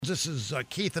This is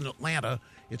Keith in Atlanta.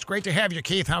 It's great to have you,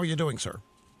 Keith. How are you doing, sir?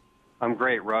 I'm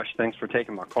great, Rush. Thanks for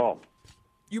taking my call.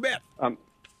 You bet.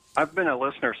 I've been a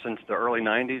listener since the early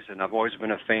 90s, and I've always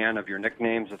been a fan of your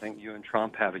nicknames. I think you and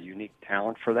Trump have a unique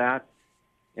talent for that.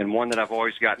 And one that I've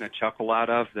always gotten a chuckle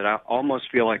out of that I almost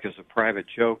feel like is a private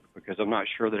joke because I'm not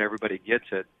sure that everybody gets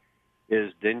it,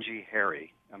 is Dingy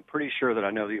Harry. I'm pretty sure that I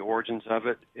know the origins of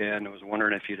it, and I was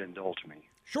wondering if you'd indulge me.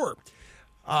 Sure.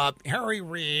 Harry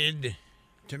Reid,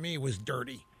 to me, was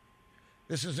dirty.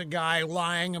 This is a guy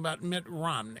lying about Mitt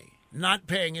Romney, not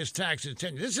paying his taxes.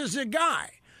 This is a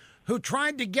guy who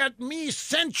tried to get me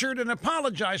censured and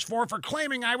apologized for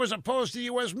claiming I was opposed to the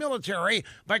U.S. military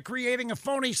by creating a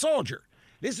phony soldier.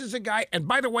 This is a guy, and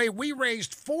by the way, we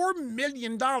raised $4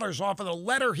 million off of the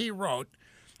letter he wrote.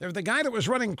 The guy that was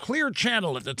running Clear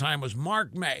Channel at the time was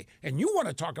Mark May. And you want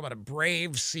to talk about a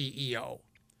brave CEO.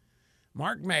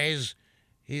 Mark Mays,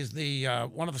 he's the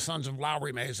one of the sons of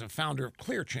Lowry Mays, the founder of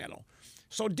Clear Channel.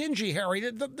 So Dingy Harry,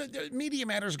 the Media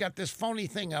Matters got this phony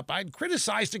thing up. I'd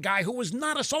criticized a guy who was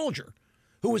not a soldier,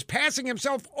 who was passing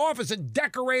himself off as a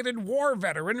decorated war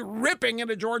veteran, ripping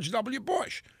into George W.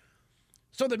 Bush.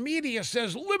 So the media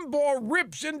says Limbaugh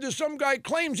rips into some guy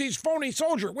claims he's phony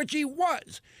soldier, which he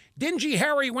was. Dingy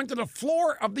Harry went to the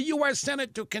floor of the U.S.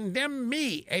 Senate to condemn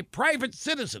me, a private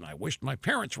citizen. I wished my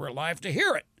parents were alive to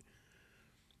hear it.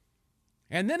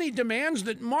 And then he demands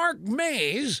that Mark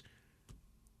Mays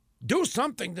do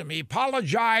something to me,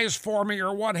 apologize for me,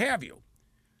 or what have you.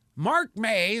 Mark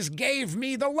Mays gave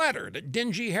me the letter that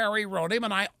Dingy Harry wrote him,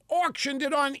 and I auctioned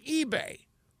it on eBay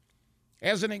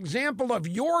as an example of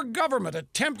your government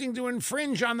attempting to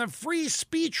infringe on the free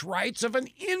speech rights of an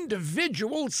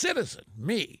individual citizen,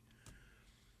 me.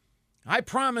 I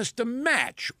promised to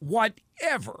match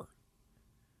whatever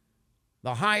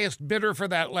the highest bidder for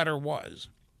that letter was.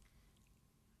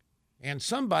 And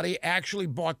somebody actually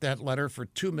bought that letter for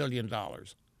 $2 million,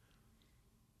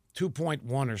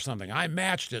 2.1 or something. I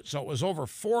matched it, so it was over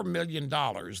 $4 million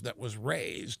that was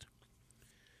raised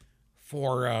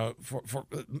for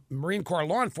Marine Corps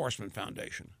Law Enforcement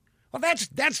Foundation. Well,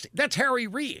 that's Harry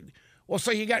Reid. Well, so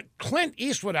you got Clint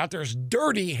Eastwood out there as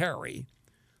Dirty Harry.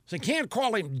 So you can't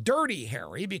call him Dirty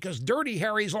Harry because Dirty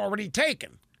Harry's already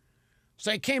taken.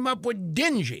 So they came up with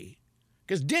Dingy,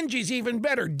 because Dingy's even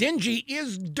better. Dingy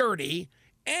is dirty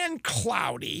and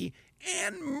cloudy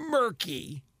and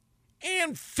murky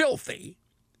and filthy.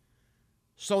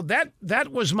 So that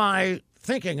was my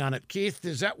thinking on it, Keith.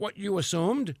 Is that what you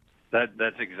assumed?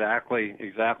 That's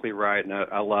exactly right, and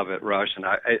I love it, Rush. And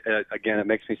again, it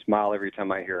makes me smile every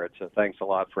time I hear it. So thanks a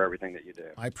lot for everything that you do.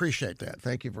 I appreciate that.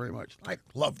 Thank you very much. I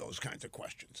love those kinds of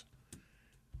questions.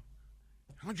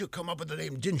 How'd you come up with the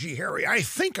name Dingy Harry? I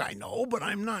think I know, but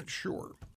I'm not sure.